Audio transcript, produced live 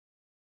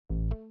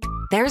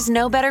There's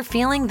no better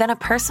feeling than a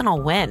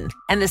personal win.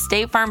 And the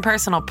State Farm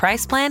Personal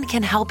Price Plan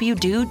can help you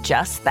do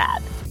just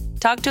that.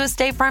 Talk to a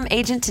State Farm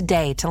agent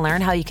today to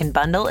learn how you can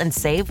bundle and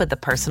save with the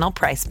Personal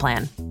Price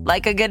Plan.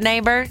 Like a good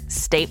neighbor,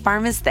 State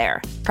Farm is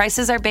there.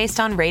 Prices are based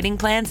on rating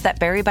plans that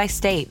vary by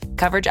state.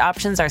 Coverage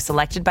options are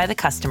selected by the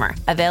customer.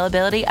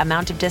 Availability,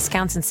 amount of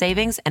discounts and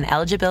savings, and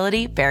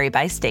eligibility vary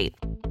by state.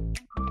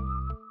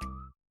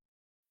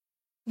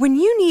 When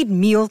you need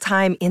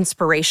mealtime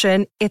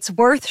inspiration, it's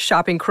worth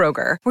shopping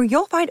Kroger, where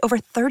you'll find over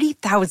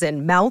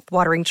 30,000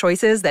 mouth-watering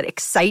choices that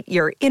excite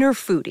your inner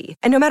foodie.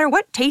 And no matter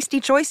what tasty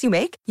choice you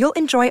make, you'll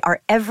enjoy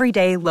our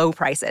everyday low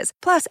prices,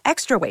 plus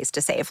extra ways to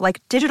save,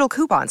 like digital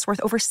coupons worth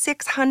over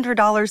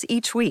 $600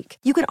 each week.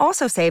 You can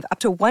also save up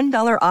to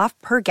 $1 off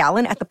per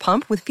gallon at the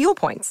pump with fuel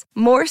points.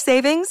 More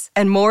savings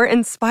and more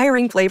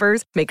inspiring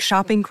flavors make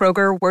shopping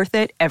Kroger worth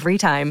it every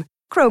time.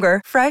 Kroger,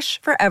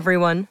 fresh for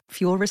everyone.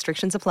 Fuel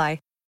restrictions apply.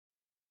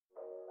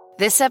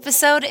 This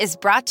episode is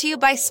brought to you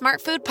by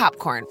Smart Food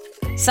Popcorn.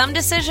 Some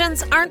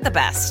decisions aren't the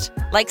best,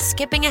 like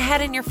skipping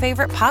ahead in your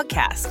favorite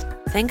podcast.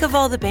 Think of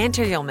all the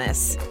banter you'll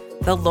miss,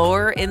 the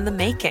lore in the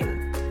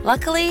making.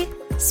 Luckily,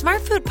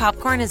 Smart Food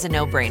Popcorn is a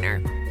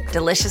no-brainer.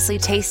 Deliciously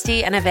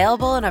tasty and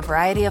available in a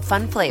variety of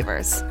fun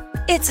flavors.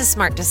 It's a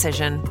smart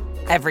decision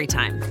every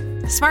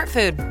time. Smart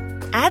Food.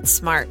 Add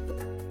smart.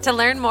 To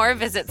learn more,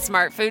 visit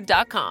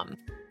smartfood.com.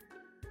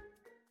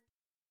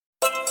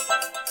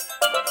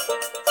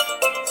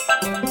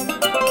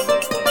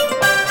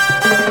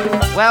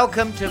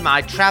 Welcome to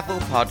my travel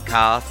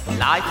podcast,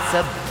 Life's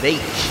a Beach.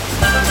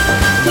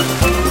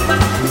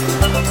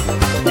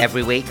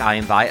 Every week I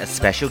invite a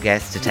special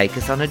guest to take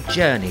us on a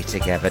journey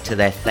together to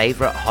their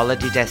favourite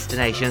holiday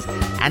destinations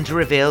and to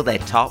reveal their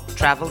top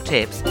travel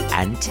tips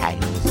and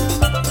tales.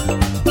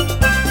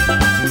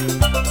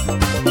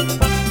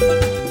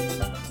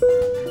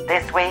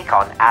 This week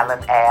on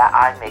Alan Air,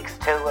 I mix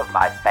two of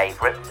my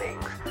favourite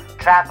things,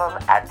 travel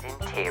and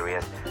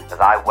interiors, as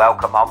I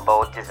welcome on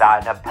board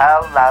designer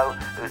Pearl Lowe,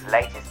 whose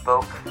latest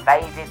book,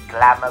 Faded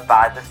Glamour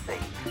by the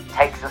Sea,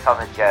 takes us on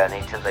a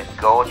journey to the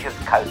gorgeous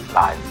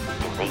coastlines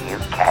in the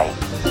UK.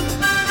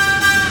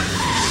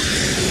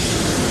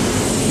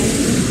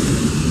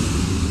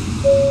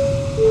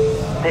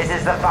 This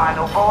is the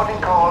final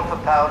boarding call for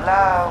Pearl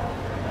Lowe.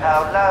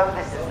 Pearl Lowe,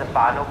 this is the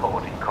final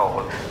boarding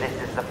call. This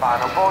is the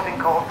final boarding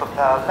call for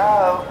Pearl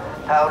Lowe.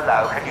 Pearl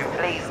Lowe, can you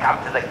please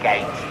come to the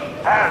gate?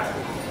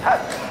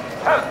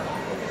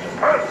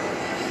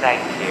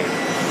 Thank you.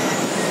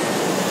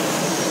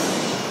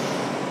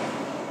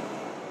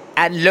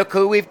 And look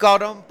who we've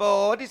got on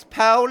board. It's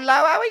Pearl Lowe.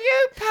 How are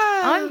you,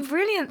 Pearl? I'm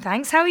brilliant,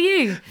 thanks. How are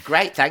you?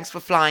 Great, thanks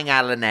for flying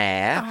Alan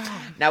Air.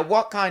 Oh. Now,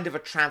 what kind of a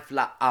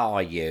traveller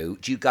are you?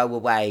 Do you go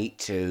away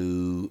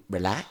to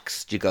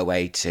relax? Do you go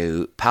away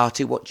to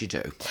party? What do you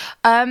do?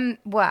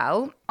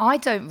 Well, I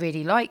don't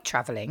really like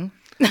travelling.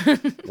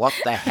 What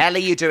the hell are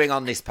you doing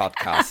on this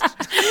podcast?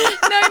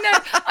 No,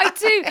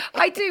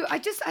 I do.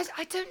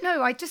 I don't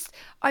know.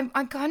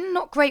 I'm kind of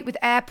not great with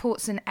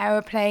airports and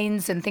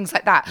aeroplanes and things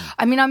like that.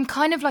 I mean, I'm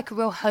kind of like a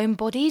real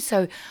homebody,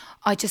 so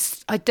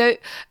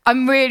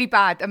I'm really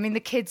bad. I mean, the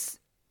kids,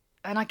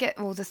 and I get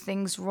all the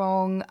things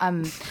wrong.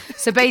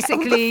 So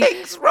basically, all the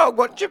things wrong.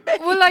 What do you mean?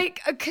 Well, like,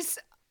 because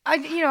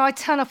I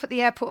turn up at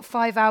the airport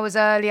 5 hours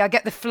early. I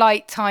get the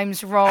flight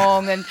times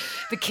wrong, and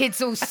the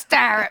kids all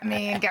stare at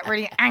me and get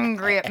really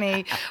angry at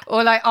me,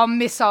 or like I'll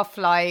miss our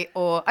flight,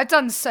 or I've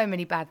done so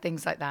many bad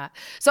things like that.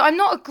 So I'm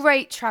not a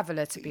great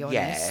traveller, to be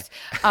honest.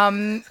 Yeah.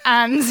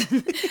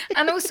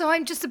 And also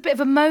I'm just a bit of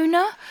a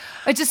moaner.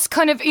 I just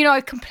kind of,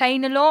 I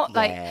complain a lot.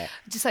 Yeah.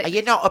 Are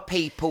you not a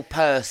people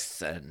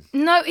person?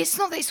 No, it's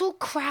not. It's all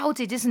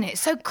crowded, isn't it?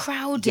 It's so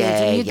crowded.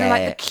 And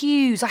like the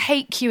queues. I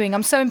hate queuing.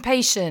 I'm so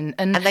impatient.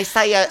 And they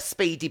say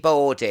speedy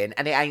boarding,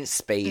 and it ain't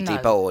speedy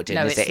boarding,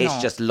 is it?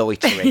 It's just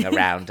loitering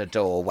around a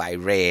doorway,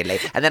 really.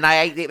 And then I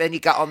hate it when you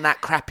get on that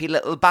crappy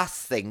little bus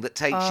thing that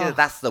takes you.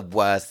 That's the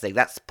worst thing.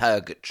 That's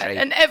purgatory.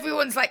 And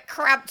everyone's like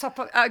cramped up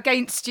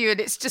against you, and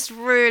it's just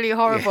really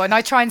horrible. Yeah. And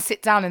I try and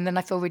sit down, and then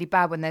I feel really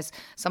bad when there's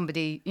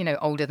somebody,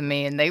 older than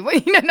me, and they,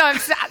 I'm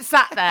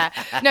sat there.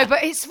 No,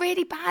 but it's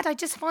really bad. I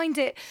just find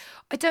it.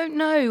 I don't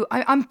know.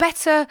 I'm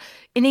better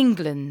in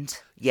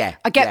England. Yeah,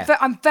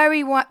 I'm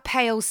very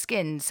pale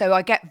skinned, so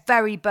I get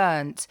very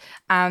burnt,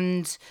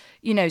 and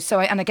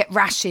I get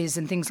rashes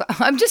and things like.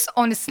 I'm just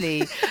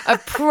honestly a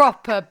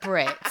proper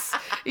Brit,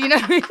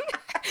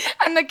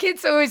 And the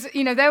kids always,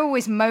 they're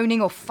always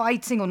moaning or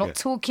fighting or not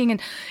talking, and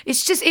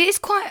it's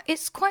quite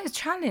a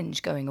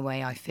challenge going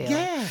away, I feel.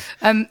 Yeah.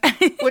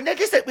 Well, no,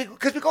 because we've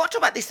got to talk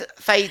about this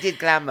Faded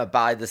Glamour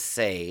by the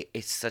Sea.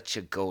 It's such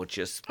a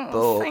gorgeous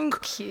book.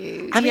 Thank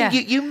you. I mean,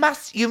 you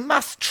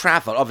must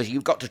travel. Obviously,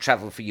 you've got to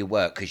travel for your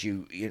work because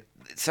you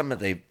some of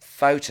the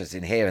photos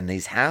in here, and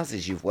these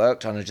houses you've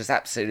worked on are just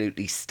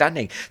absolutely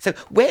stunning. So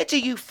where do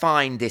you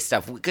find this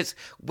stuff? Because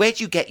where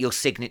do you get your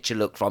signature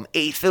look from?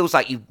 It feels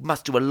like you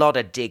must do a lot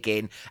of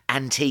digging.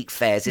 Antique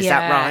fairs, is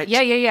that right?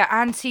 Yeah.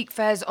 Antique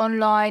fairs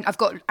online. I've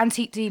got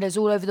antique dealers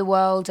all over the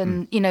world,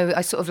 and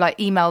I sort of like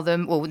email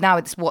them. Well, now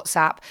it's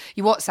WhatsApp.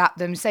 You WhatsApp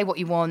them, say what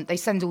you want. They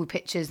send all the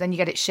pictures, then you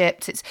get it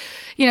shipped. It's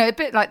a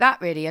bit like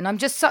that really. And I'm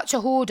just such a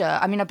hoarder.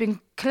 I mean, I've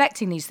been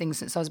collecting these things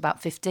since I was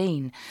about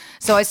 15,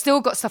 so I still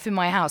got stuff in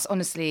my house.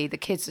 Honestly, the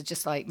kids are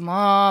just like,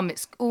 Mom,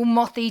 it's all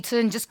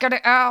moth-eaten, just get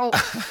it out.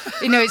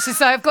 It's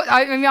just like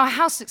our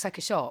house looks like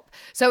a shop.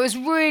 So it was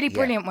really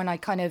brilliant when I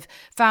kind of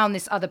found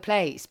this other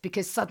place,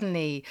 because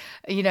suddenly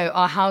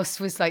our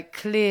house was like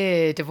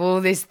cleared of all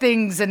these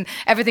things, and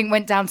everything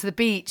went down to the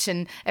beach,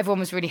 and everyone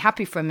was really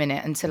happy for a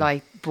minute until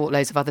I bought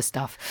loads of other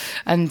stuff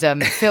and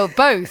filled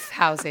both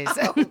houses.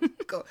 Oh,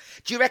 God.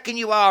 Do you reckon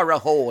you are a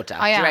hoarder?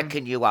 I am. Do you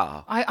reckon you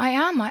are? I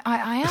am.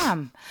 I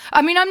am.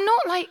 I mean, I'm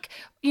not like,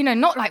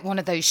 not like one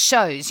of those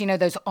shows,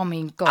 those, oh,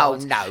 my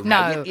God. Oh,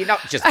 no. You're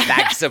not just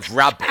bags of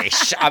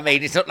rubbish. I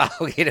mean, it's not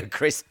like,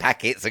 crisp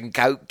packets and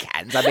Coke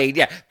cans. I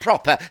mean,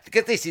 proper,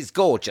 because this is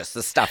gorgeous,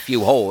 the stuff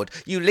you hoard.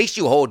 At least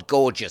you hoard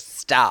gorgeous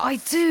stuff. I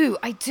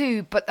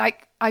do. But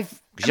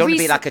I've... You don't want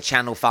to be like a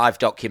Channel 5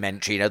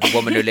 documentary, the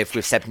woman who lived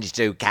with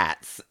 72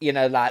 cats,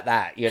 like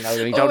that, You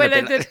don't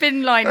the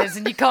bin liners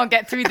and you can't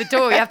get through the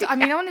door. You have to. I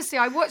mean, honestly,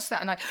 I watched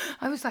that and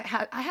I was like,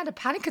 I had a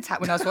panic attack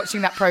when I was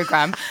watching that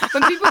programme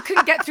when people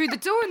couldn't get through the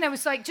door and there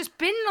was like just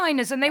bin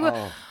liners and they were.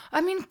 Oh. I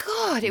mean,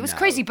 God, it was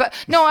crazy. But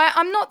no,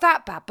 I'm not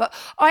that bad, but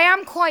I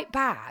am quite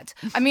bad.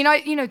 I mean,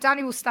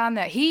 Danny will stand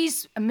there.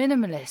 He's a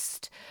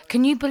minimalist.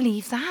 Can you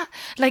believe that?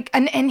 Like,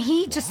 and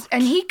he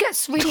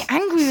gets really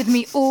angry with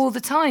me all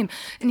the time.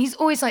 And he's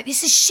always like,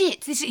 this is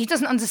shit. He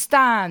doesn't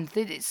understand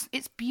that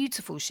it's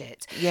beautiful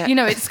shit. Yeah.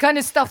 It's kind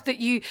of stuff that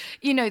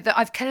that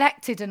I've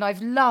collected and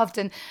I've loved.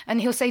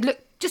 And he'll say, look,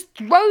 just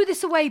throw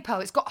this away, Pearl.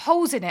 It's got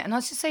holes in it. And I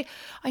just say,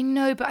 I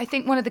know, but I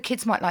think one of the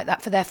kids might like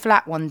that for their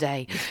flat one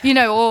day,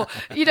 or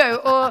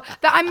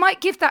that I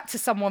might give that to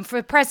someone for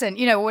a present,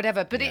 or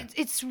whatever. But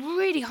it's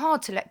really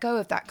hard to let go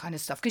of that kind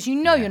of stuff because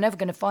you're never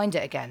going to find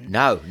it again.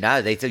 No,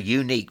 they're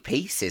unique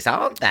pieces,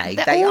 aren't they?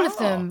 They're all of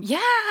them.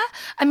 Yeah.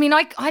 I mean,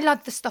 I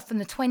love the stuff in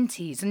the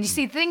 20s. And you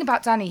see, the thing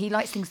about Danny, he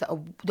likes things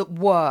that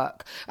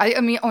work.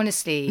 I mean,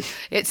 honestly,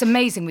 it's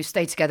amazing we've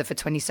stayed together for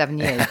 27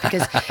 years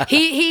because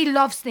he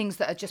loves things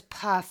that are just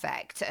perfect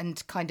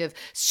and kind of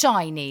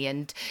shiny,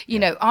 and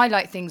I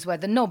like things where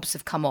the knobs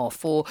have come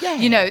off, or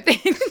and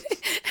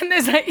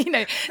there's like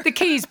the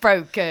key's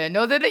broken,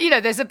 or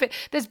there's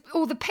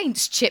all the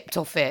paint's chipped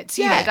off it,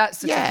 that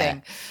sort of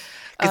thing.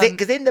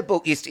 Because in the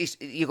book,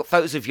 you got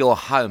photos of your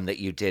home that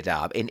you did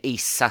up in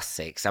East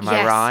Sussex. Am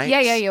I right?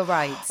 Yeah, you're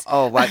right.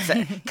 Oh, right.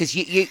 Because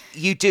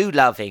you do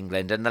love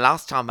England, and the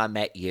last time I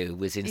met you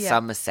was in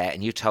Somerset,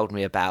 and you told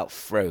me about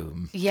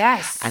Frome.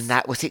 Yes. And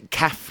that was it,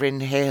 Catherine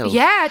Hill.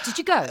 Yeah. Did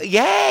you go?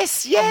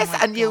 Yes. Oh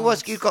and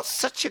you got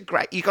such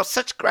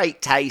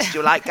great taste.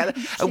 You're like,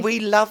 and we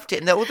loved it,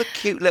 and there were all the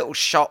cute little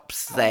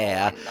shops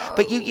there.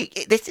 But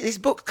this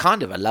book's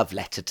kind of a love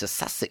letter to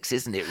Sussex,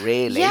 isn't it?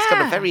 Really, it's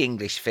got a very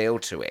English feel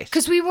to it.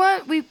 Because we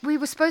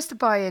were supposed to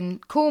buy in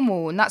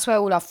Cornwall, and that's where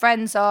all our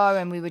friends are,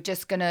 and we were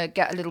just going to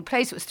get a little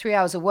place. It was 3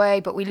 hours away,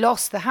 but we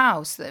lost the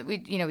house. That we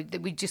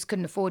just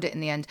couldn't afford it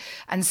in the end.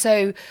 And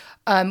so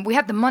we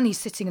had the money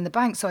sitting in the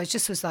bank. So I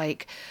just was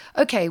like,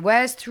 okay,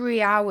 where's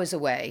 3 hours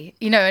away?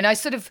 And I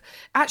sort of,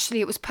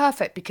 actually, it was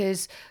perfect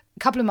because a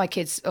couple of my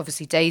kids,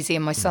 obviously Daisy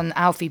and my son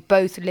Alfie,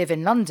 both live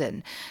in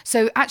London.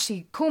 So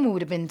actually Cornwall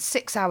would have been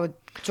 6 hour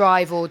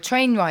drive or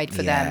train ride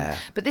for them.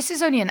 But this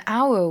is only an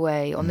hour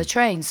away on the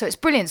train. So it's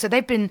brilliant. So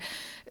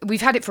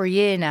we've had it for a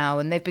year now,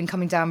 and they've been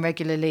coming down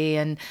regularly,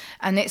 and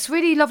it's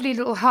really lovely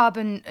little hub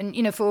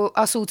and for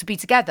us all to be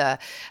together.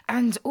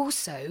 And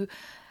also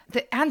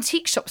the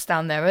antique shops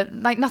down there are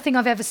like nothing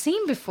I've ever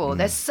seen before.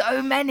 There's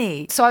so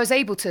many. So I was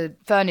able to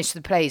furnish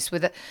the place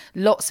with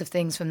lots of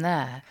things from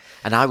there.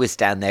 And I was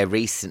down there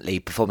recently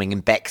performing in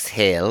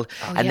Bexhill,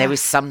 and there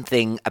was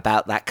something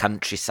about that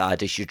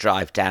countryside as you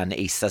drive down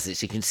East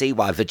Sussex. You can see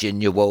why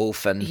Virginia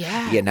Woolf and,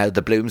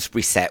 the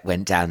Bloomsbury set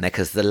went down there,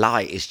 because the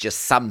light is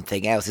just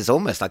something else. It's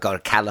almost like got a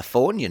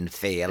Californian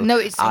feel. No,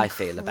 it's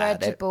feel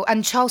about it.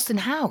 And Charleston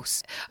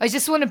House. I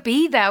just want to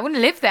be there. I want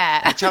to live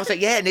there. And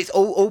Charleston, and it's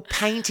all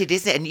painted,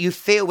 isn't it? And you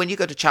feel, when you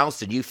go to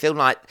Charleston, you feel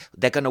like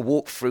they're going to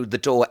walk through the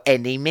door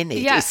any minute.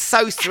 Yeah. It's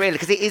so surreal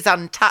because it is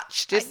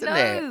untouched, isn't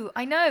it?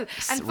 I know.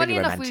 It's and really funny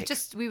enough, romantic.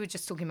 we were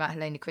just talking about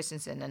Helena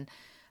Christensen, and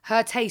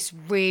her taste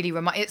really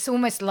it's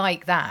almost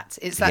like that.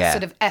 It's that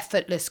sort of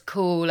effortless,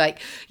 cool, like,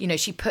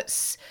 she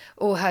puts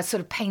all her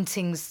sort of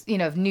paintings,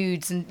 of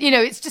nudes, and,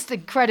 it's just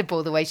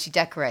incredible the way she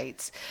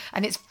decorates.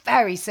 And it's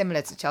very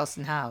similar to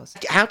Charleston House.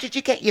 How did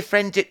you get your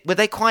friend? Were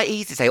they quite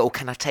easy to say, oh,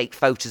 can I take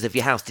photos of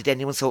your house? Did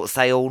anyone sort of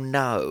say, oh,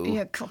 no?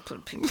 Yeah, a couple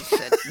of people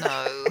said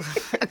no.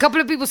 A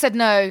couple of people said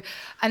no.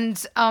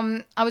 And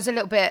I was a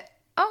little bit,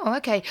 Oh,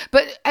 okay.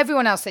 But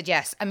everyone else said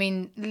yes. I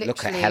mean, literally.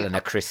 Look at Helena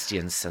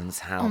Christiansen's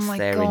house my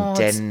in God.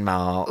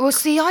 Denmark. Well,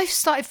 see, I've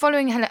started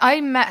following Helena.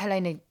 I met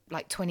Helena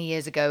like 20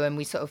 years ago, and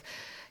we sort of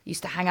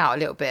used to hang out a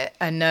little bit.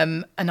 And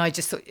I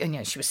just thought,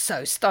 she was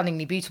so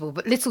stunningly beautiful.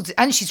 But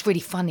and she's really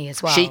funny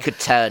as well. She could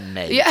turn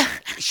me. Yeah.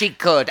 She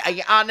could.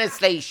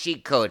 Honestly, she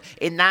could.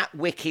 In that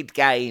Wicked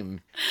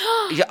game.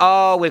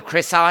 With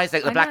Chris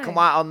Isaac, the black and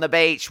white on the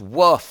beach.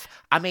 Woof.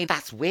 I mean,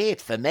 that's weird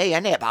for me,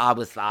 isn't it? But I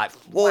was like,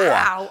 whoa.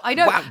 Wow, I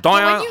know. Wow,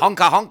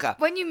 honka.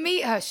 When you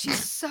meet her,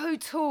 she's so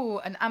tall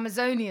and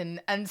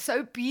Amazonian and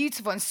so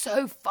beautiful and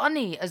so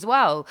funny as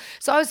well.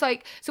 So I was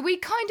like, we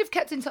kind of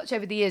kept in touch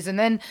over the years. And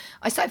then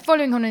I started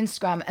following her on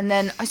Instagram. And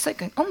then I started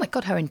going, oh my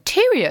God, her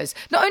interiors.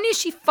 Not only is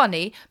she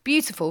funny,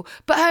 beautiful,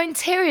 but her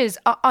interiors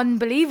are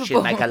unbelievable.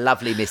 She'd make a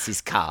lovely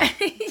Mrs. Carr.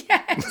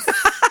 Yes.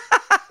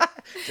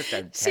 Just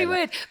don't tell She her.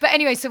 would. But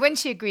anyway, so when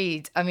she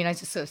agreed, I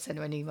just sort of sent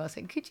her an email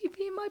saying, could you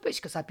be in my book?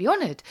 She goes, I'd be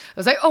honoured. I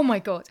was like, oh my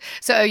God.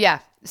 So yeah.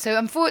 So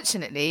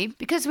unfortunately,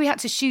 because we had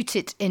to shoot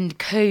it in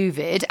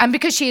COVID, and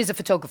because she is a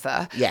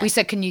photographer, we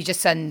said, can you just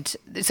send...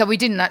 So we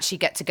didn't actually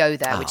get to go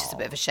there, which is a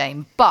bit of a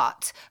shame.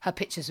 But her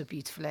pictures were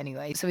beautiful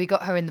anyway. So we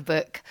got her in the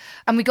book.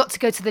 And we got to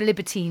go to the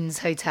Libertines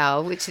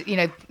Hotel, which,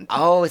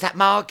 Oh, is that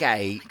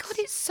Margate? God,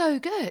 it's so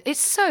good. It's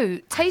so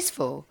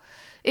tasteful.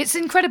 It's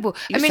incredible.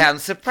 You sound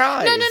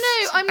surprised. No.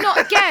 I'm not.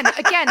 Again.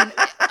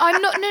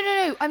 I'm not.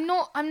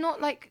 No. I'm not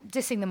like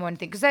dissing them or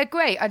anything because they're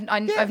great.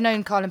 I've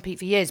known Carl and Pete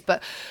for years,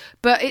 but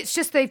it's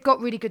just they've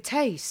got really good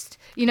taste.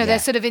 Their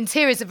sort of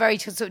interiors are very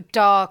sort of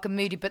dark and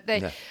moody. But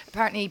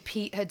apparently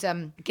Pete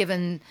had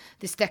given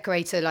this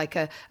decorator like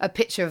a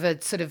picture of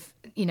a sort of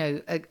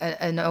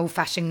an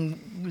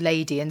old-fashioned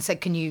lady and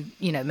said, can you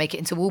make it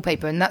into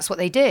wallpaper? And that's what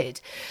they did.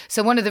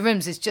 So one of the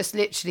rooms is just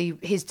literally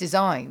his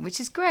design,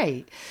 which is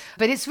great.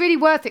 But it's really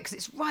worth it because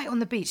it's right on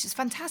the beach. It's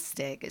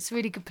fantastic. It's a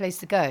really good place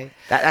to go.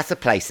 That's a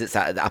place that's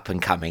up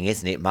and coming,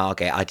 isn't it,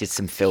 Margate? I did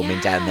some filming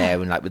down there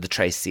and with the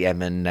Tracy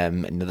Emin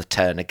and the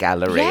Turner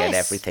Gallery and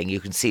everything. You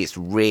can see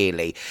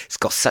it's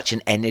got such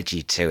an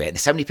energy to it.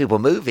 There's so many people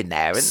moving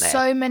there, isn't there?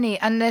 So many.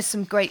 And there's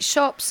some great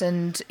shops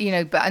and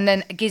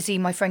then Gizzy,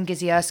 my friend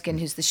Gizzy Erskine,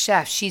 who's the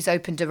chef, she's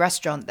opened a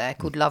restaurant there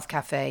called Love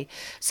Cafe.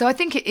 So I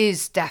think it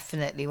is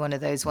definitely one of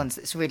those ones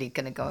that's really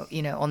going to go,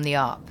 on the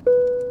up.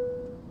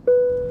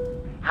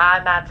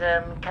 Hi,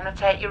 madam. Can I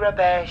take your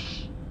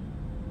rubbish?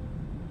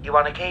 You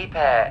want to keep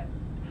it?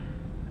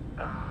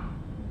 Oh,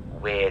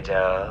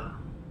 weirdo.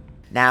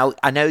 Now,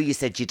 I know you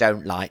said you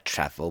don't like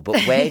travel,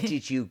 but where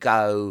did you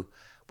go?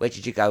 Where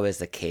did you go as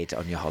a kid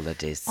on your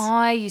holidays?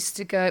 I used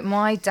to go.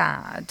 My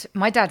dad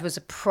was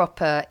a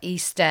proper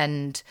East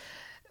End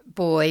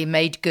boy,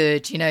 made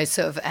good,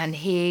 and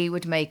he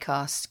would make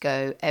us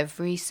go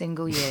every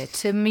single year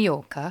to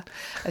Mallorca,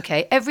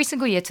 every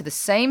single year to the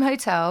same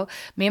hotel,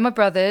 me and my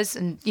brothers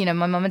and, my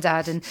mum and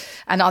dad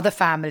and other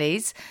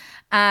families.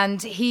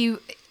 And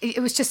it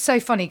was just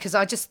so funny because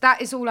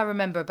that is all I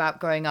remember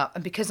about growing up.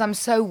 And because I'm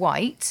so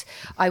white,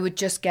 I would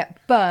just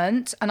get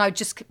burnt and I'd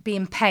just be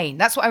in pain.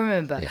 That's what I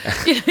remember.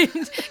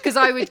 Because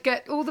I would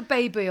get all the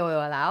baby oil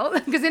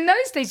out. Because in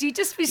those days, you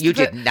just... You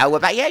didn't know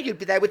about... Yeah, you'd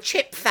be there with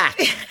chip fat.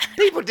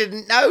 People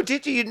didn't know,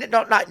 did you?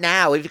 Not like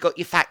now. If you got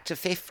your Factor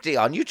 50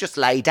 on, you just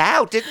laid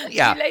out, didn't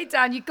you? You laid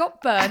down, you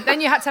got burnt. Then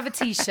you had to have a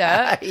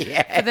T-shirt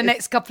for the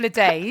next couple of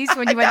days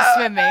when you went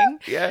swimming.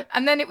 Yeah.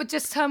 And then it would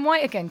just turn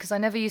white again because I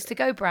never used to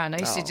go brown. I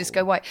used to just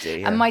go white.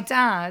 Dear. And my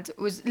dad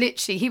was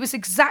he was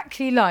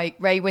exactly like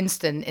Ray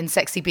Winston in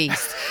Sexy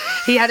Beast.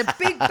 He had a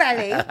big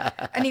belly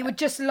and he would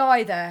just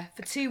lie there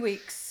for 2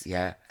 weeks.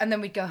 Yeah. And then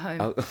we'd go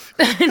home. Oh.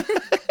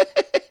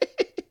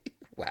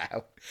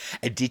 Wow.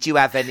 And did you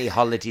have any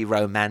holiday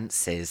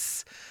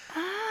romances?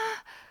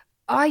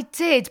 I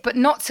did, but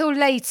not till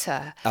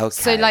later. Okay.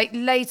 So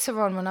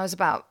later on when I was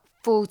about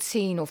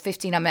 14 or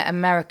 15, I met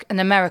an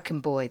American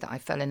boy that I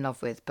fell in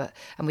love with,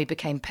 and we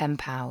became pen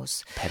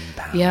pals. Pen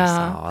pals.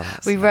 Yeah,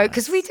 we wrote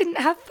because we didn't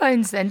have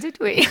phones then, did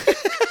we?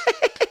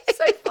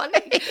 So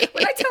funny.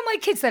 When I tell my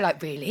kids, they're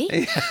like, "Really?"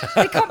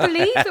 They can't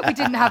believe that we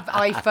didn't have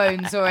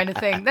iPhones or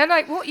anything. They're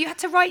like, "What? You had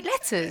to write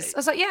letters?" I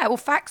was like, "Yeah, or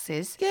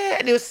faxes." Yeah,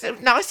 and it was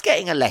nice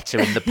getting a letter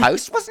in the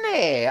post, wasn't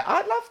it? I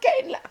love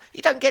getting.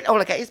 You don't get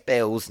all I get is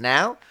bills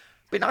now.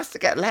 Be nice to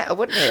get a letter,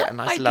 wouldn't it? A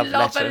nice love letter. I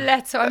love a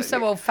letter. I'm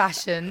so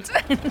old-fashioned.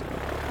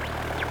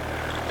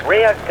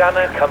 Rear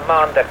Gunner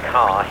Commander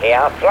Carr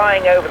here,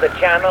 flying over the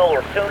channel,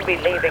 will soon be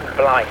leaving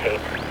Blighty,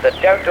 so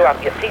don't do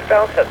up your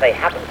seatbelts as they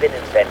haven't been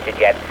invented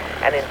yet,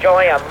 and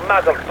enjoy a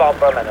mug of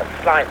bobble and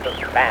a slice of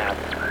spam.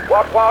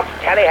 What,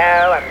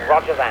 tally-ho, and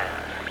roger that.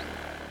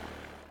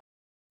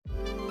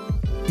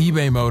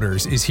 eBay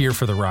Motors is here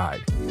for the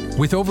ride.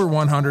 With over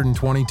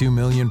 122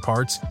 million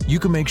parts, you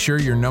can make sure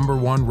your number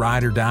one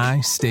ride or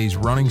die stays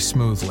running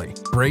smoothly.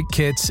 Brake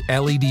kits,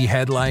 LED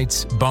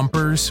headlights,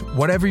 bumpers,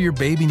 whatever your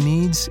baby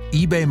needs,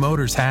 eBay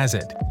Motors has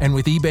it. And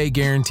with eBay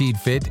Guaranteed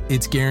Fit,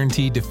 it's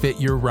guaranteed to fit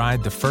your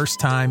ride the first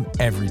time,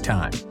 every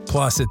time.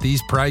 Plus, at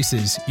these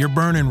prices, you're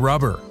burning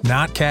rubber,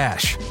 not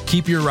cash.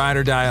 Keep your ride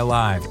or die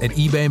alive at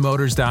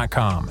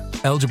ebaymotors.com.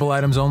 Eligible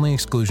items only.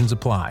 Exclusions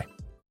apply.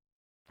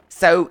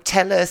 So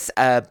tell us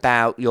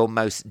about your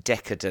most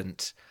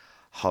decadent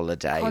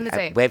holiday.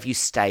 Where have you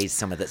stayed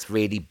somewhere that's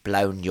really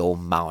blown your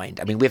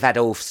mind? I mean, we've had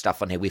all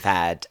stuff on here. We've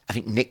had, I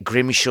think Nick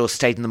Grimshaw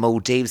stayed in the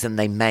Maldives and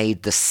they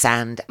made the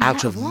sand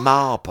out of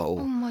marble.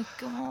 Oh my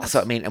God. That's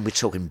what I mean. And we're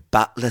talking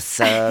butler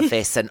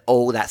service and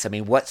all that. So, I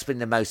mean, what's been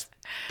the most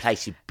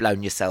place you've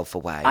blown yourself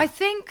away? I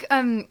think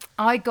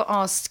I got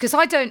asked, because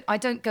I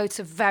don't go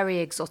to very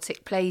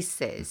exotic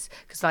places,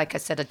 because like I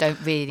said, I don't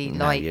really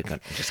you're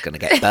just going to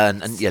get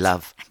burnt, and you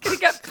love. I'm going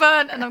to get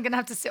burnt and I'm going to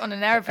have to sit on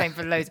an aeroplane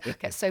for loads. I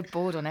get so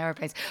bored on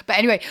aeroplanes. But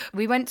anyway,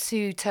 we went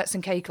to Turks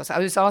and Caicos. I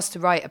was asked to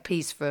write a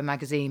piece for a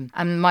magazine,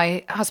 and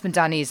my husband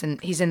Danny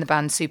he's in the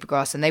band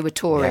Supergrass, and they were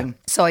touring. Yeah.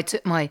 So I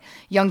took my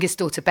youngest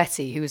daughter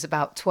Betty, who was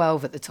about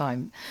 12 at the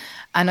time,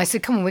 and I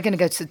said, come on, we're going to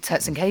go to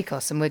Turks and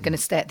Caicos and we're going to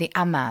stay at the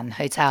Amman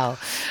Hotel.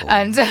 Oh.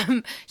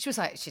 And she was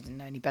like, she didn't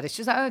know any better.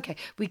 She was like, oh, okay.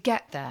 We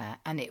get there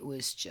and it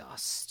was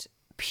just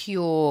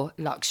pure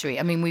luxury.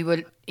 I mean, we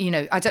were,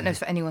 I don't know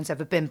if anyone's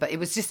ever been, but it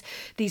was just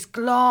these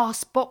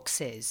glass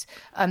boxes.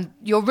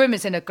 Your room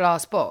is in a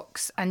glass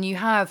box, and you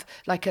have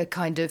like a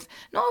kind of,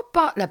 not a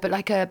butler, but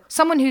like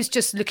someone who's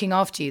just looking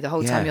after you the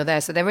whole time you're there.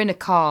 So they're in a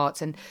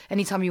cart, and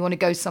anytime you want to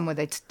go somewhere,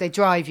 they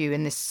drive you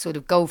in this sort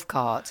of golf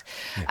cart.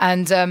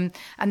 Yeah.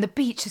 And the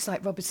beach is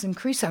like Robinson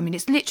Crusoe. I mean,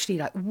 it's literally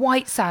like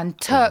white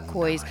sand,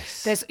 turquoise.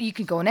 Nice. You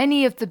can go on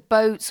any of the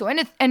boats or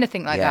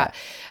anything like that.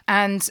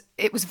 And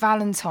it was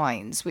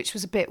Valentine's, which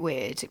was a bit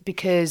weird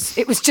because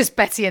it was just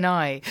Betty and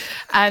I,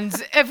 and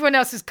everyone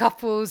else was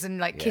couples and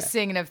like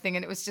kissing and everything,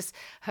 and it was just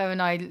her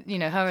and I,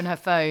 her and her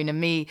phone,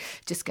 and me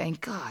just going,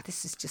 God,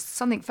 this is just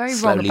something very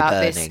wrong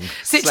about this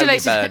situation.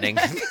 Slowly burning.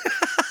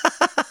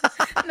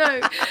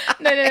 No.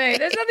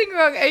 There's nothing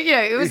wrong.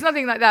 It was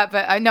nothing like that.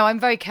 But I know I'm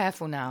very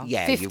careful now.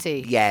 Yeah,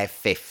 50.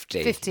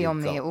 50. 50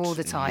 on me all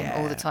the time.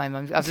 Yeah. All the time.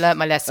 I've learnt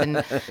my lesson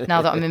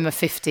now that I'm in my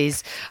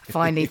 50s.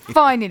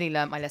 Finally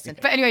learnt my lesson.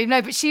 But anyway,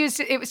 no. But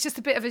it was just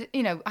a bit of a.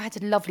 I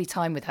had a lovely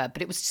time with her,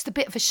 but it was just a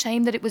bit of a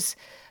shame that it was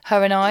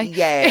her and I.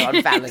 Yeah,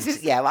 on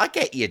Valentine's. Yeah, I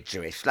get your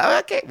drift.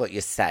 I get what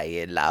you're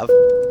saying, love.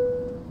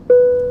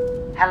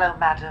 Hello,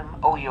 madam.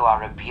 Oh, you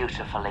are a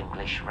beautiful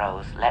English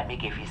rose. Let me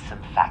give you some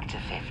Factor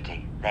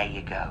 50. There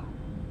you go.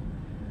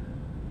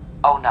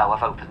 Oh, no,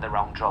 I've opened the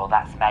wrong drawer.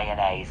 That's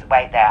mayonnaise.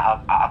 Wait there,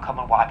 I'll come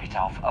and wipe it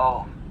off.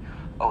 Oh,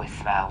 it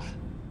smells.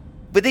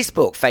 With this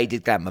book,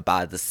 Faded Glamour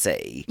by the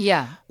Sea,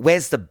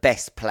 where's the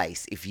best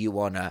place if you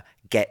want to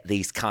get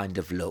these kind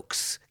of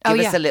looks? Give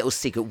us a little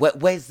secret.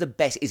 Where's the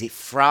best? Is it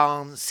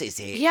France? Is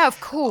it... Yeah, of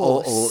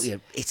course. Or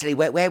Italy?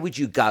 Where would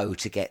you go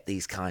to get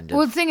these kind of...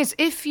 Well, the thing is,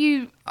 if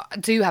you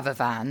do have a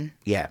van,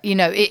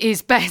 it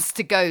is best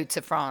to go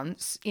to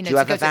France. Do you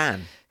have a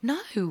van? No.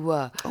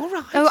 All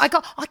right. No,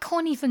 I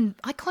can't even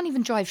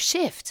drive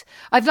shift.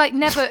 I've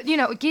never,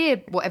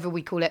 gear, whatever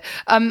we call it.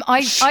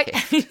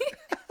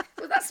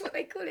 Well, that's what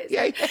they call it.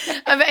 Yeah.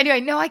 But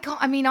anyway, no, I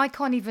can't. I mean, I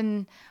can't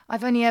even.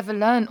 I've only ever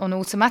learned on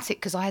automatic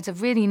because I had a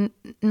really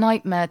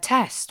nightmare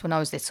test when I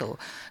was little.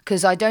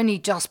 Because I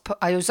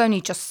was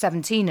only just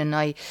 17, and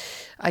I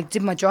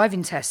did my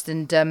driving test,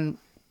 and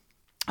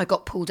I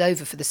got pulled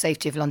over for the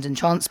safety of London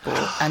transport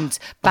and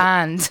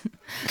banned,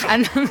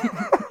 and.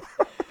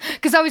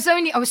 Because I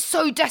was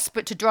so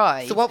desperate to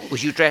drive. So what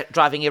was you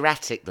driving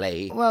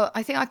erratically? Well,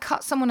 I think I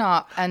cut someone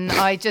up, and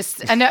I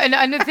just and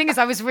the thing is,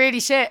 I was really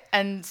shit,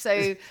 and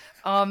so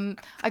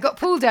I got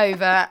pulled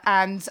over,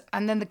 and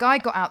then the guy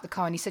got out the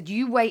car and he said,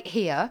 "You wait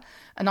here,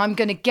 and I'm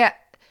going to get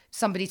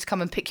somebody to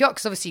come and pick you up,"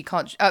 because obviously you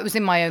can't. It was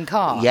in my own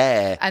car.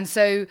 Yeah. And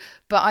so,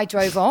 but I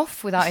drove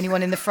off without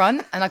anyone in the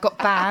front, and I got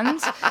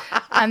banned.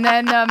 And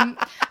then,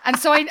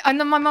 and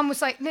then my mum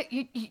was like, "Look,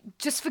 you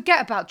just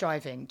forget about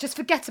driving. Just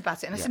forget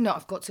about it." And I said, "No,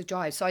 I've got to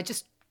drive." So I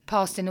just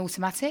passed in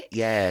automatic.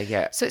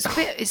 Yeah. So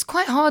it's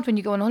quite hard when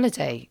you go on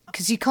holiday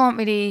because you can't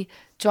really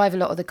drive a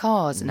lot of the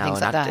cars and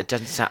things like that. It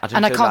doesn't sound,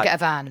 I can't get a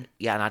van.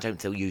 Yeah, and I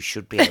don't feel you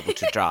should be able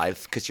to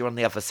drive because you're on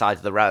the other side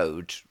of the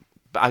road.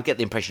 But I get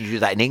the impression you do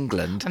that in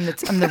England. I'm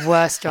the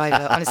worst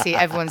driver. Honestly,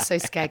 everyone's so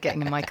scared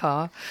getting in my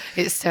car.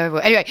 It's terrible.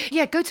 Anyway,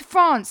 go to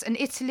France and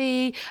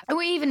Italy,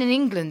 or even in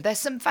England. There's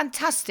some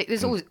fantastic.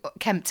 There's always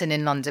Kempton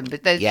in London,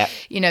 but there's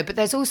but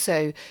there's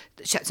also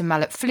Shepton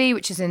Mallet Flea,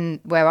 which is in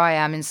where I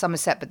am in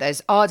Somerset. But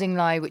there's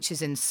Ardingly, which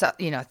is in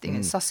I think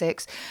in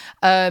Sussex,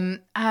 and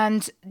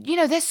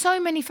there's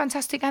so many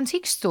fantastic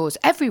antique stores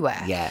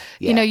everywhere. Yeah.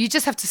 You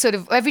just have to sort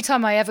of every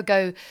time I ever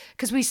go,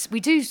 because we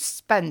do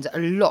spend a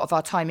lot of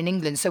our time in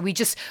England, so we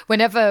just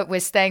whenever we're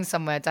staying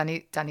somewhere,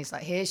 Danny's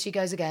like, here she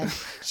goes again.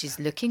 She's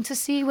looking to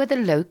see where the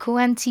local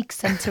antique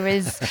centre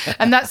is,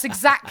 and that's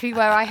exactly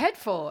where I head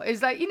for.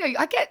 It's like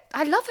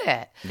I love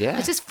it. Yeah,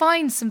 I just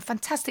find some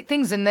fantastic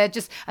things, and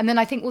then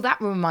I think, well,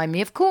 that will remind me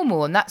of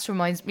Cornwall, and that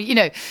reminds me,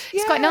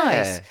 it's quite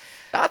nice.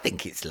 I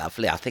think it's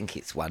lovely. I think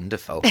it's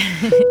wonderful.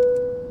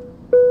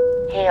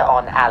 Here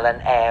on Alan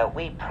Air,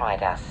 we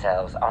pride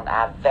ourselves on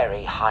our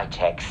very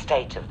high-tech,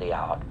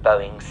 state-of-the-art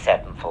Boeing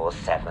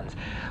 747s.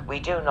 We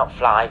do not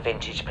fly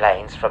vintage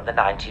planes from the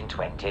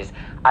 1920s.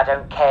 I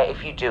don't care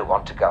if you do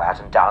want to go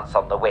out and dance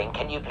on the wing.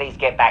 Can you please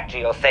get back to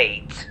your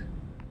seat?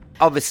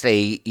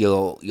 obviously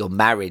you're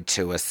married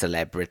to a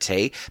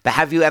celebrity, but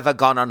have you ever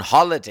gone on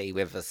holiday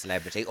with a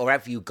celebrity, or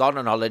have you gone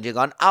on holiday and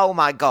gone, oh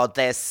my God,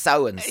 there's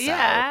so and so?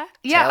 Yeah.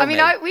 Tell I mean,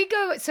 me. we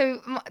go.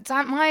 So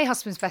my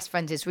husband's best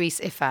friend is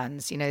Rhys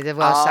Ifans, the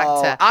Welsh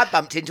actor. I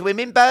bumped into him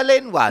in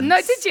Berlin once. No,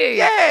 did you?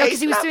 Yeah,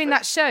 because he was doing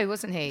that show,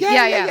 wasn't he?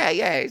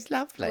 Yeah. He's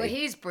lovely. Well,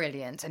 he's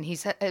brilliant, and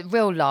he's a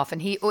real laugh. And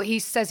he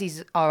says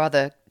he's our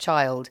other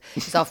child.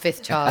 He's our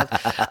fifth child,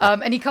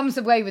 and he comes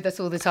away with us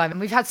all the time. And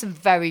we've had some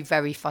very,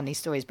 very funny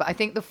stories. But I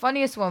think the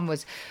funniest one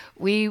was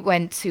we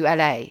went to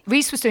LA.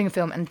 Rhys was doing a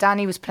film, and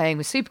Danny was playing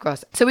with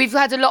Supergrass. So we've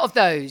had a lot of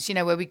those,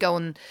 where we go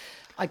on.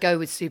 I go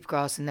with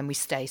Supergrass and then we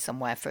stay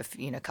somewhere for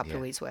a couple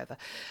of weeks, whatever.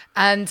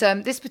 And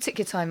this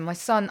particular time, my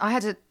son,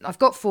 I've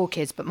got 4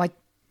 kids, but my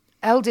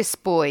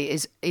eldest boy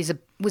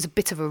was a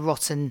bit of a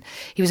rotten.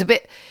 He was a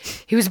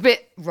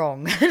bit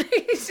wrong.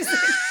 He's just,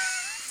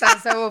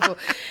 sounds so awful.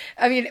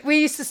 I mean, we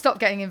used to stop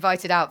getting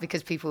invited out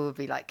because people would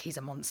be like, he's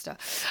a monster.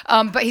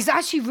 But he's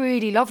actually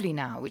really lovely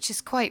now, which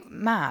is quite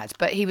mad.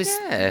 But he was,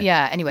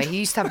 anyway, he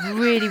used to have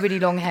really, really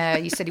long hair.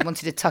 He said he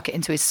wanted to tuck it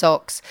into his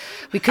socks.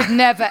 We could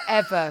never,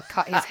 ever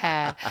cut his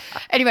hair.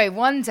 Anyway,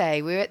 one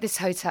day we were at this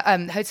hotel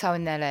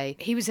in LA.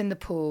 He was in the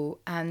pool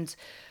and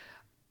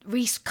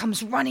Rhys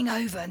comes running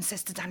over and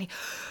says to Danny,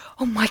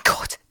 oh my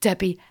God,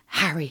 Debbie,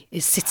 Harry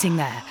is sitting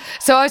there.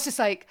 So I was just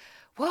like,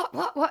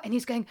 what? And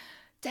he's going,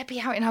 Debbie,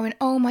 Harry. And I went,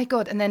 oh my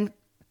God. And then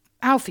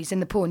Alfie's in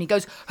the pool and he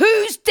goes,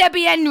 who's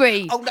Debbie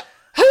Henry? Oh, no.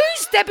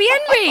 Who's Debbie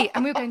Henry?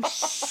 And we were going,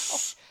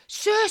 shh,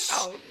 shush,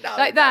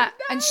 like that.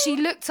 No. And she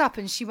looked up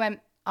and she went,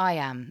 I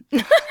am.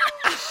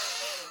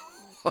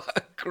 What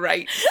a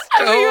great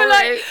story. And we were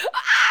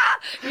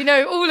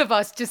like, all of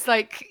us just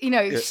like,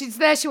 she's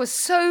there. She was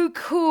so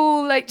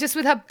cool, like just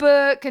with her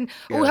book and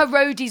all her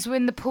roadies were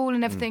in the pool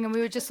and everything. And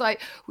we were just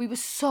like, we were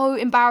so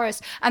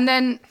embarrassed. And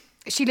then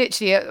she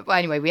literally,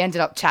 anyway, we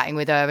ended up chatting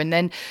with her and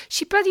then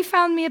she bloody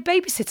found me a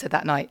babysitter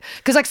that night.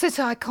 Because I said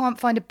to her, I can't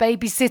find a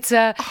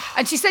babysitter.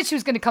 And she said she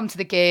was going to come to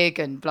the gig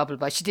and blah, blah,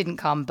 blah. She didn't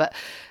come. But,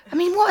 I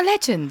mean, what a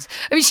legend.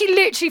 I mean, she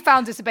literally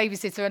found us a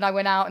babysitter and I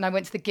went out and I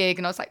went to the gig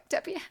and I was like,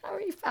 Debbie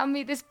Harry found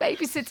me this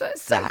babysitter.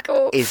 It's so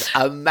cool. That is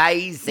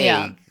amazing.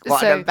 Yeah.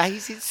 What an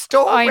amazing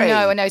story.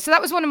 I know. So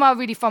that was one of my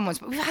really fun ones.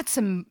 But we've had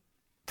some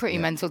pretty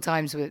mental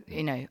times with,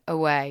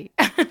 away.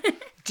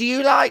 Do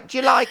you like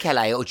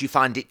LA or do you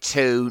find it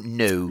too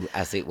new,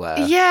 as it were?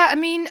 Yeah, I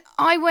mean,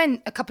 I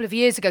went a couple of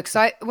years ago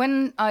because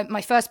when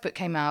my first book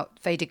came out,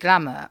 Faded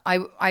Glamour,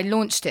 I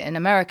launched it in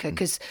America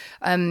because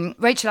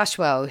Rachel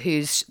Ashwell,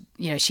 who's,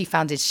 she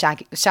founded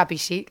Shabby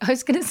Chic. I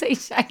was going to say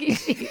Shaggy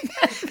Sheep.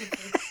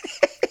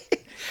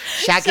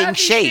 Shagging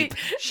sheep.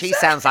 She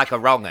sounds like a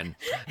wrong un.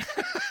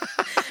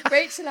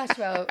 Rachel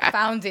Ashwell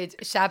founded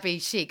Shabby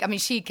Chic. I mean,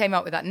 she came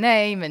up with that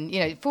name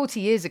and, 40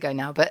 years ago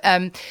now, but...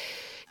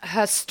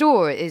 her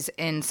store is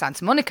in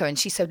Santa Monica and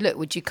she said, look,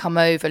 would you come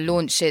over,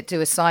 launch it, do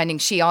a signing?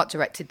 She art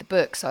directed the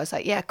book. So I was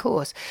like, yeah, of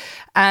course.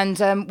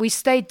 And we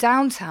stayed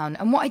downtown.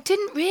 And what I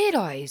didn't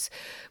realise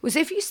was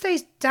if you stay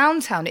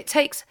downtown, it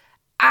takes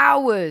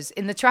hours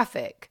in the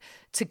traffic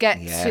to get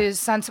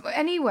to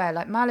anywhere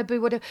like Malibu,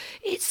 whatever.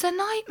 It's a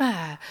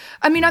nightmare.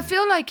 I mean, I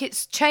feel like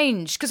it's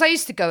changed because I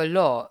used to go a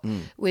lot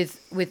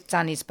with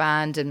Danny's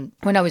band. And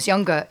when I was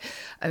younger,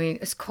 I mean,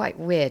 it's quite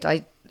weird.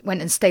 I went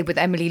and stayed with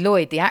Emily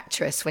Lloyd, the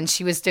actress, when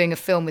she was doing a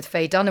film with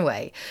Faye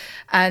Dunaway.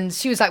 And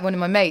she was like one of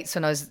my mates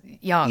when I was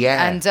young.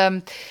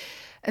 Yeah.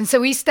 And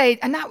so we stayed,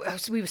 and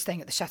we were staying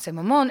at the Chateau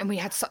Marmont, and we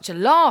had such a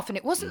laugh, and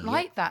it wasn't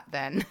like that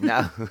then.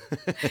 No.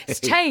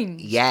 It's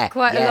changed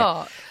quite a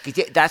lot.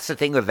 That's the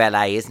thing with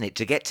LA, isn't it?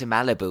 To get to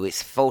Malibu,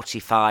 it's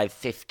 45,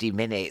 50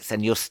 minutes,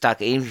 and you're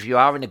stuck, even if you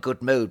are in a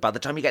good mood, by the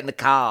time you get in the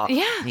car, and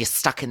you're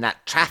stuck in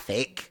that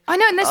traffic. I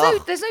know, and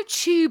there's no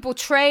tube or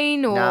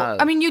train or... No.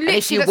 I mean, you literally,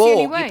 and if you that's walk,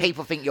 the only way.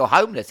 People think you're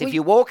homeless if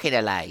you walk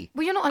in LA.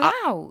 Well, you're not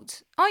allowed,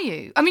 are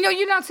you? I mean, are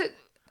you allowed to...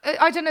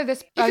 I don't know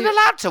this. You're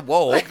allowed to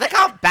walk. They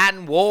can't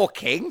ban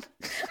walking.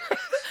 I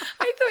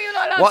thought you're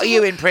not allowed What to are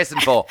you in prison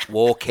for?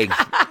 Walking. No,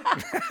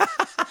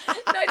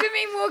 I didn't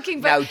mean walking,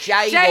 but no,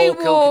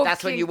 jaywalking.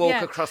 That's when you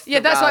walk across the road. Yeah,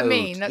 that's what I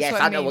mean. That's yes,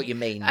 what I know what you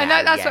mean. I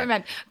know that's what I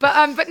meant.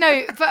 But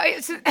no, but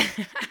it's...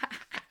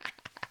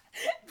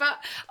 But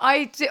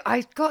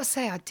I got to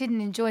say, I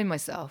didn't enjoy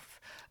myself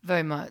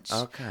very much.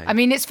 Okay. I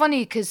mean, it's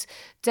funny because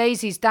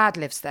Daisy's dad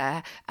lives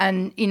there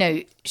and,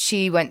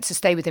 she went to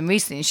stay with him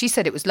recently and she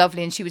said it was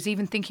lovely and she was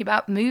even thinking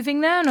about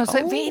moving there. And I was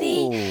like,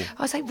 really?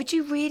 I was like, would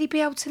you really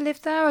be able to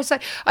live there? I was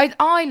like,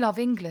 I love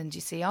England, you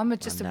see. I'm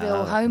just a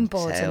real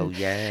homebody.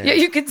 Yeah,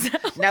 you can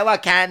tell. No, I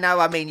can. No,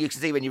 I mean, you can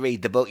see when you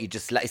read the book,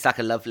 it's like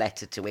a love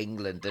letter to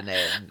England, isn't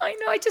it? I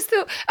know. I just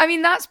thought,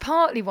 that's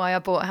partly why I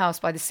bought a house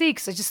by the sea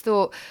because I just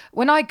thought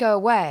when I go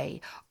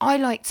away, I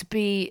like to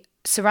be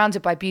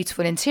surrounded by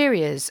beautiful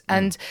interiors.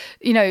 And,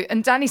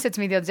 and Danny said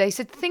to me the other day, he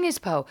said, the thing is,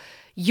 Pearl,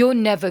 you're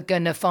never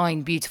going to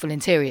find beautiful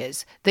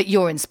interiors that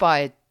you're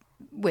inspired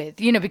with,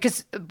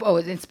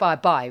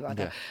 inspired by,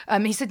 rather.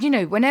 He said,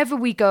 whenever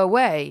we go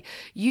away,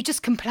 you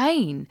just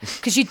complain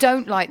because you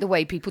don't like the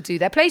way people do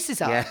their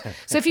places up. Yeah.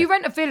 So if you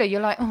rent a villa,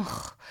 you're like,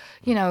 oh,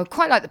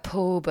 quite like the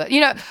pool, but,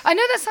 I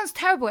know that sounds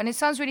terrible and it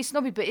sounds really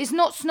snobby, but it's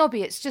not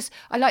snobby. It's just,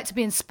 I like to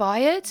be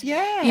inspired.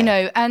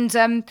 Yeah.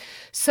 And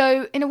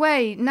so in a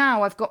way,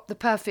 now I've got the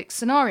perfect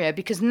scenario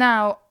because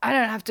now I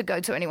don't have to go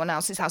to anyone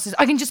else's houses.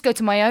 I can just go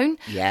to my own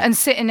and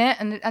sit in it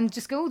and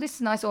just go, oh, this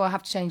is nice, or I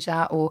have to change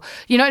that, or,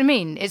 you know what I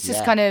mean? It's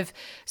just kind of,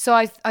 so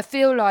I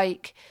feel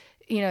like,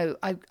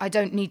 I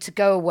don't need to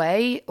go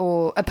away,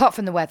 or apart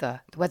from the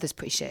weather. The weather's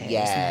pretty shit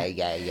here, isn't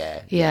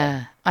it?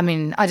 Yeah. I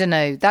mean, I don't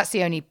know. That's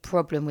the only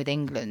problem with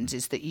England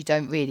is that you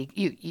don't really,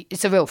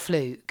 it's a real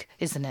fluke,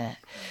 isn't it?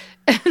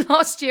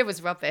 Last year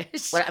was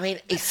rubbish. Well, I mean,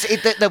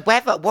 the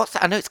weather,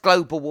 I know it's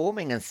global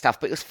warming and stuff,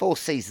 but it was 4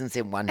 seasons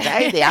in one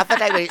day. The other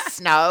day when it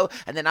snowed,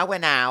 and then I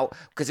went out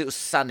because it was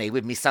sunny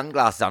with my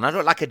sunglasses on. I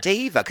looked like a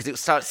diva because it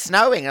was started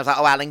snowing. I was like,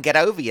 oh, Alan, get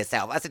over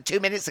yourself. I said 2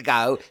 minutes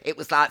ago, it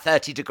was like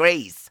 30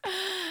 degrees.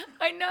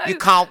 I know. You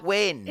can't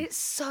win. It's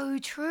so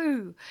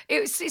true.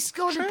 It's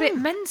got a bit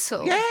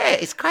mental. Yeah,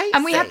 it's crazy.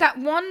 And we had that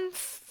one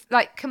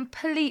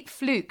complete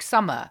fluke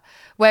summer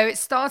where it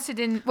started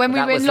when we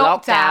were in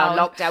lockdown.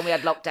 We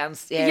had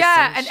lockdowns.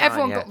 Yeah, and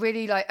everyone got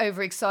really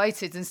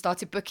overexcited and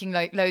started booking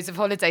loads of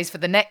holidays for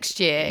the next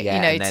year.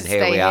 And then to here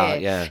stay we are.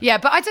 here. Yeah,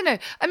 but I don't know.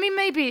 I mean,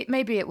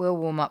 maybe it will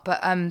warm up,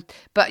 but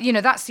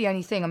that's the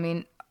only thing. I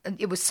mean,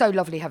 it was so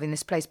lovely having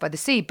this place by the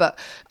sea, but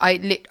I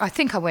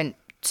think I went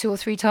 2 or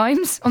 3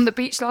 times on the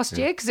beach last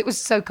year because it was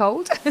so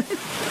cold.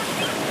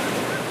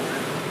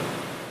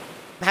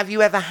 Have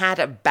you ever had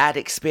a bad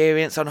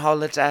experience on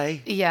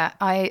holiday? Yeah,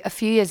 a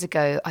few years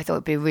ago, I thought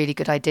it'd be a really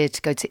good idea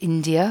to go to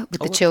India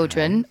with the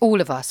children, all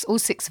of us, all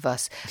 6 of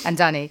us, and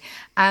Danny.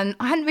 And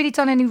I hadn't really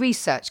done any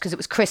research because it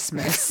was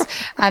Christmas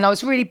and I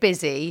was really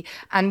busy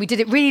and we did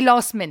it really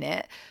last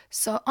minute.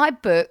 So I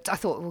booked, I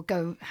thought we'll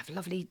go have a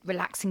lovely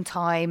relaxing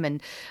time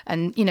and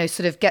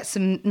sort of get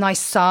some nice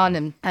sun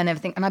and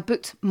everything. And I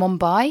booked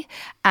Mumbai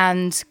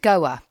and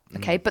Goa,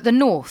 okay, but the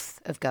north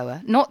of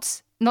Goa,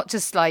 not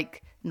just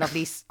like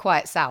lovely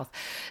quiet south.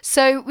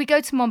 So we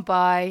go to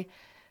Mumbai.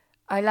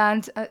 I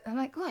land. I'm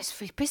like, oh, it's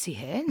really busy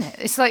here, isn't it?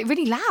 It's like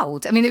really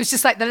loud. I mean, it was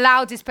just like the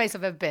loudest place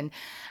I've ever been.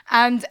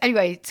 And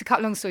anyway, to cut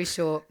a long story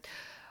short,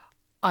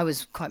 I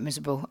was quite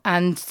miserable,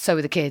 and so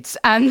were the kids,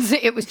 and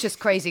it was just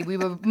crazy. We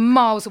were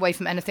miles away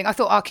from anything. I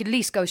thought I could at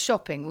least go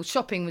shopping. Well,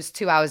 shopping was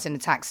 2 hours in a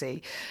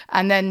taxi,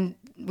 and then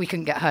we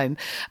couldn't get home.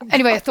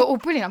 Anyway, I thought, oh,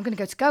 brilliant, I'm going to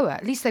go to Goa.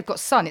 At least they've got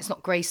sun. It's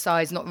not grey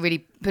skies, not really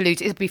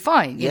polluted. It'll be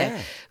fine. You know?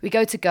 We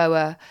go to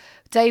Goa.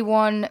 Day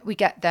one, we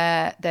get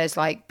there. There's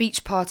like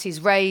beach parties,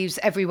 raves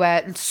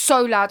everywhere. It's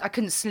so loud, I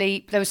couldn't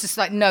sleep. There was just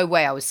like no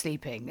way I was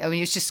sleeping. I mean,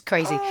 it was just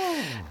crazy.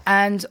 Oh.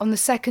 And on the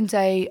second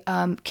day,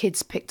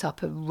 kids picked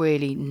up a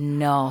really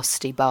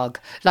nasty bug,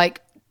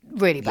 like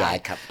really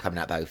bad. Yeah, coming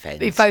out both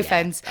ends. Both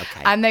ends.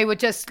 Okay. And they were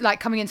just like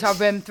coming into our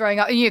room, throwing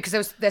up.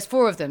 Because there's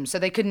 4 of them, so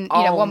they couldn't.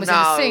 One was in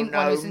the sink,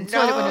 one was in the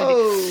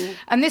toilet.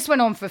 And this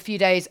went on for a few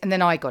days, and then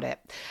I got it.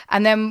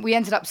 And then we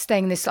ended up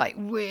staying in this like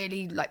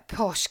really like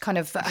posh kind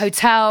of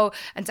hotel.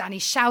 And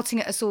Danny's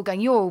shouting at us all,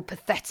 going, "You're all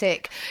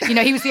pathetic."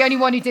 He was the only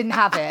one who didn't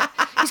have it.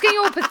 He's going,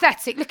 "You're all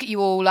pathetic. Look at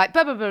you all, like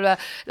blah blah blah blah.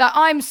 Like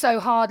I'm so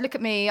hard. Look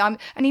at me. And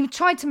he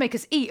tried to make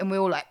us eat, and we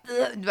were all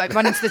like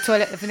running to the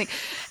toilet and everything.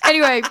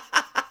 Anyway.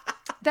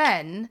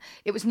 Then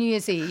it was New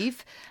Year's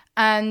Eve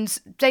and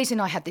Daisy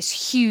and I had this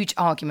huge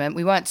argument.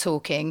 We weren't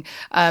talking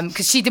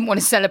because she didn't want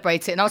to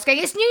celebrate it. And I was going,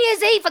 it's New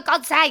Year's Eve, for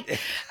God's sake.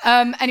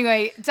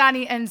 Anyway,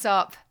 Danny ends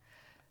up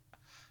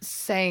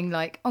saying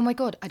like, oh my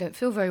God, I don't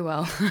feel very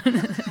well.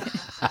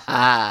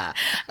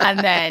 And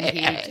then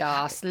he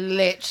just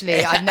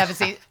literally, I've never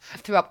seen,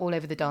 threw up all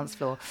over the dance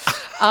floor.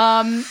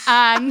 And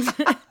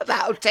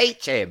that'll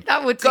teach him.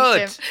 That would teach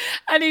him.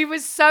 And he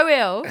was so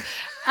ill.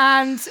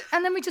 And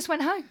then we just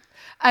went home.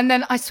 And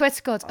then I swear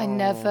to God, I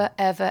never,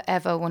 ever,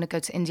 ever want to go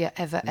to India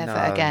ever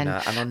again.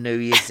 No. And on New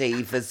Year's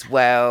Eve as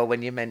well,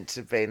 when you're meant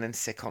to be and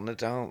sick on the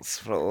dance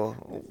floor.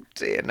 Oh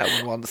dear, no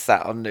one wants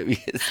that on New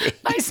Year's Eve.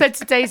 I said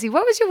to Daisy,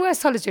 what was your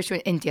worst holiday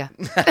trip? India.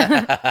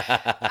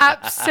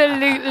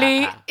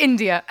 Absolutely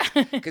India.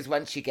 Because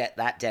once you get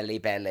that Delhi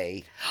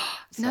belly,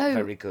 it's not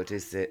very good,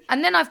 is it?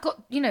 And then I've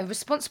got,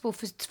 responsible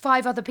for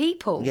 5 other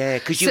people. Yeah,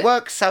 because you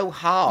work so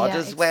hard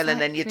as well,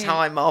 and then your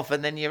time off,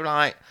 and then you're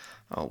like...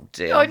 Oh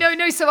dear. Oh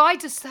no. So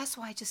that's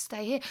why I just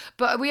stay here.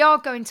 But we are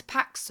going to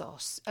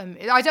Paxos.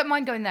 I don't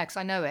mind going there because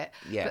I know it.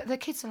 Yeah. But the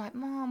kids are like,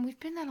 Mom, we've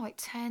been there like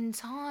 10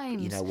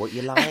 times. You know what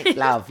you like,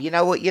 love. You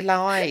know what you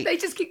like. They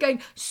just keep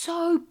going,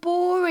 so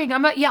boring.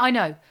 I'm like, yeah, I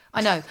know.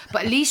 I know,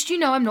 but at least you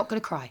know I'm not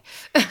going to cry.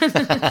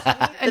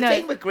 The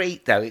thing with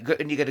Greek, though,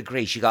 when you go to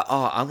Greece, you go,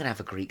 I'm going to have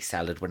a Greek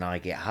salad when I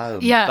get home.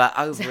 Yeah. But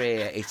over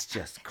here, it's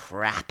just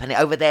crap. And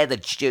over there, the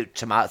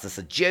tomatoes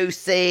are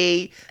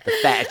juicy. The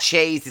feta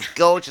cheese is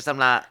gorgeous. I'm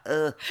like,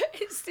 ugh.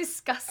 It's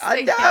disgusting.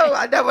 I know.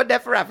 I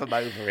never have them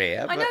over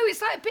here. I know,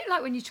 it's like a bit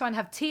like when you try and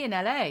have tea in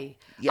LA.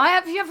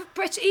 Yeah. You have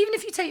even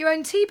if you take your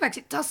own tea bags,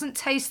 it doesn't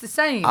taste the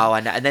same. Oh,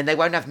 I know. And then they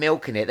won't have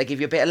milk in it. They give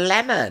you a bit of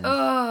lemon.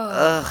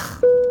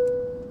 Ugh.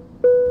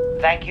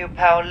 Thank you,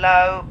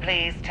 Paolo.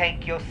 Please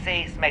take your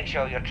seats. Make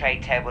sure your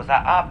tray tables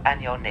are up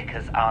and your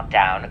knickers are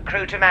down.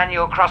 Crew to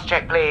manual,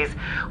 cross-check, please.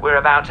 We're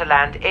about to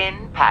land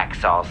in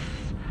Paxos.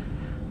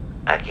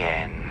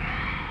 Again.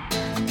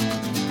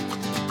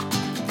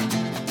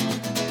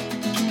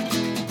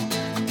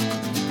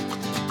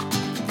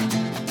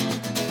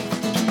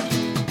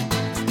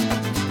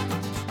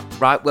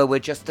 Right, well, we're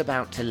just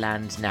about to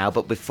land now,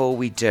 but before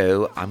we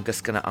do, I'm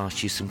just going to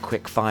ask you some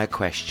quick-fire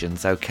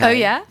questions, okay? Oh,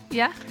 yeah?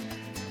 Yeah.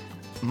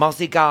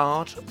 Mozzie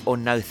Guard or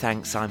no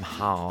thanks, I'm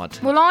hard?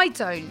 Well, I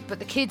don't, but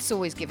the kids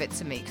always give it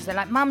to me because they're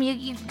like, Mum,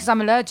 you because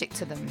I'm allergic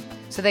to them.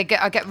 So I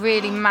get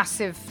really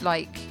massive,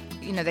 like,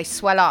 they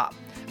swell up.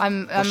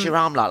 What's your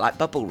arm like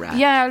bubble wrap?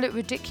 Yeah, I look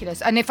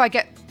ridiculous. And if I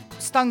get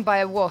stung by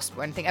a wasp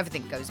or anything,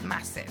 everything goes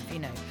massive,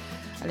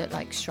 I look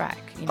like Shrek,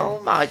 Oh,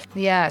 my.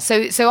 Yeah,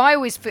 so I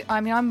always,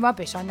 I'm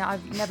rubbish. I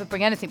never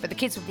bring anything, but the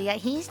kids would be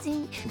like,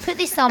 put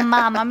this on,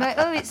 Mum. I'm like,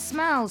 oh, it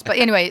smells. But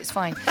anyway, it's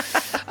fine.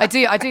 I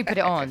do put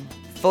it on.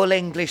 Full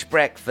English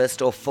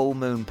breakfast or full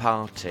moon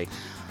party?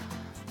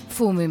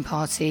 Full moon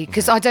party,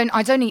 because I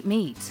don't eat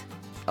meat.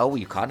 Oh, well,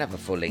 you can't have a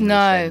full English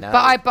No, then, no.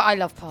 but I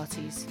love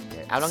parties.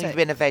 How long have you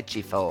been a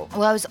veggie for?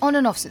 Well, I was on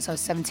and off since I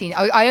was 17.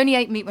 I only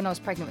ate meat when I was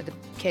pregnant with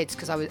the kids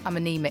because I'm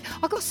anemic.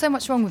 I've got so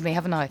much wrong with me,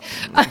 haven't I?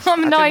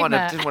 I'm a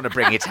nightmare. I didn't want to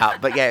bring it up,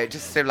 but yeah, it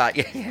just seemed like...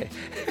 Yeah.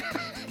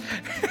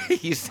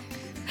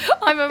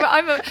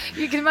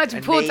 You can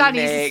imagine poor Danny,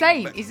 he's a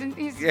saint. He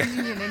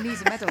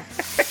needs a medal.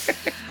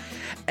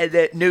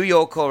 New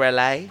York or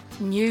LA?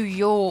 New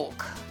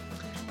York.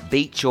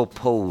 Beach or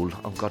pool?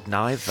 Oh, God,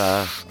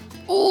 neither.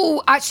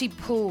 Oh, actually,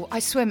 pool. I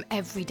swim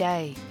every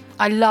day.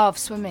 I love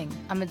swimming.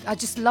 I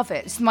just love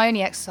it. It's my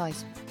only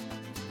exercise.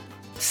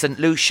 St.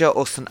 Lucia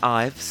or St.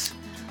 Ives?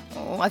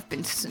 Oh, I've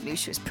been to St.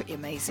 Lucia. It's pretty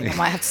amazing. I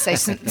might have to say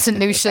St.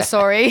 Lucia,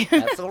 sorry.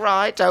 That's all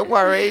right. Don't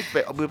worry.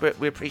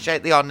 We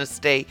appreciate the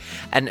honesty.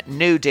 And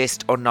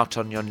nudist or not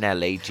on your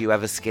Nelly? Do you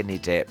have a skinny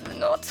dip?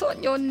 Not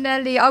on your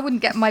Nelly. I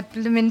wouldn't get my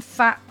blooming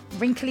fat,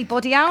 wrinkly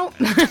body out.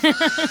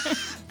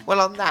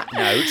 Well, on that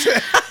note...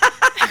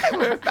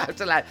 We're about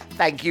to land.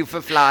 Thank you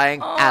for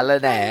flying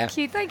Alan Air.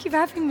 Thank you for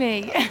having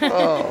me.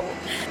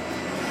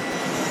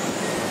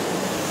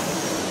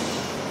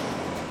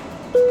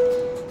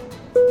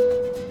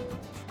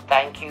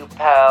 Thank you,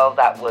 Pearl.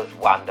 That was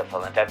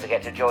wonderful. And don't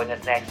forget to join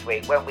us next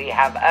week when we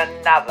have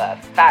another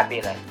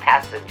fabulous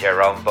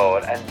passenger on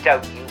board. And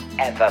don't you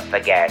ever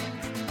forget,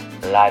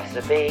 life's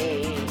a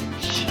beach.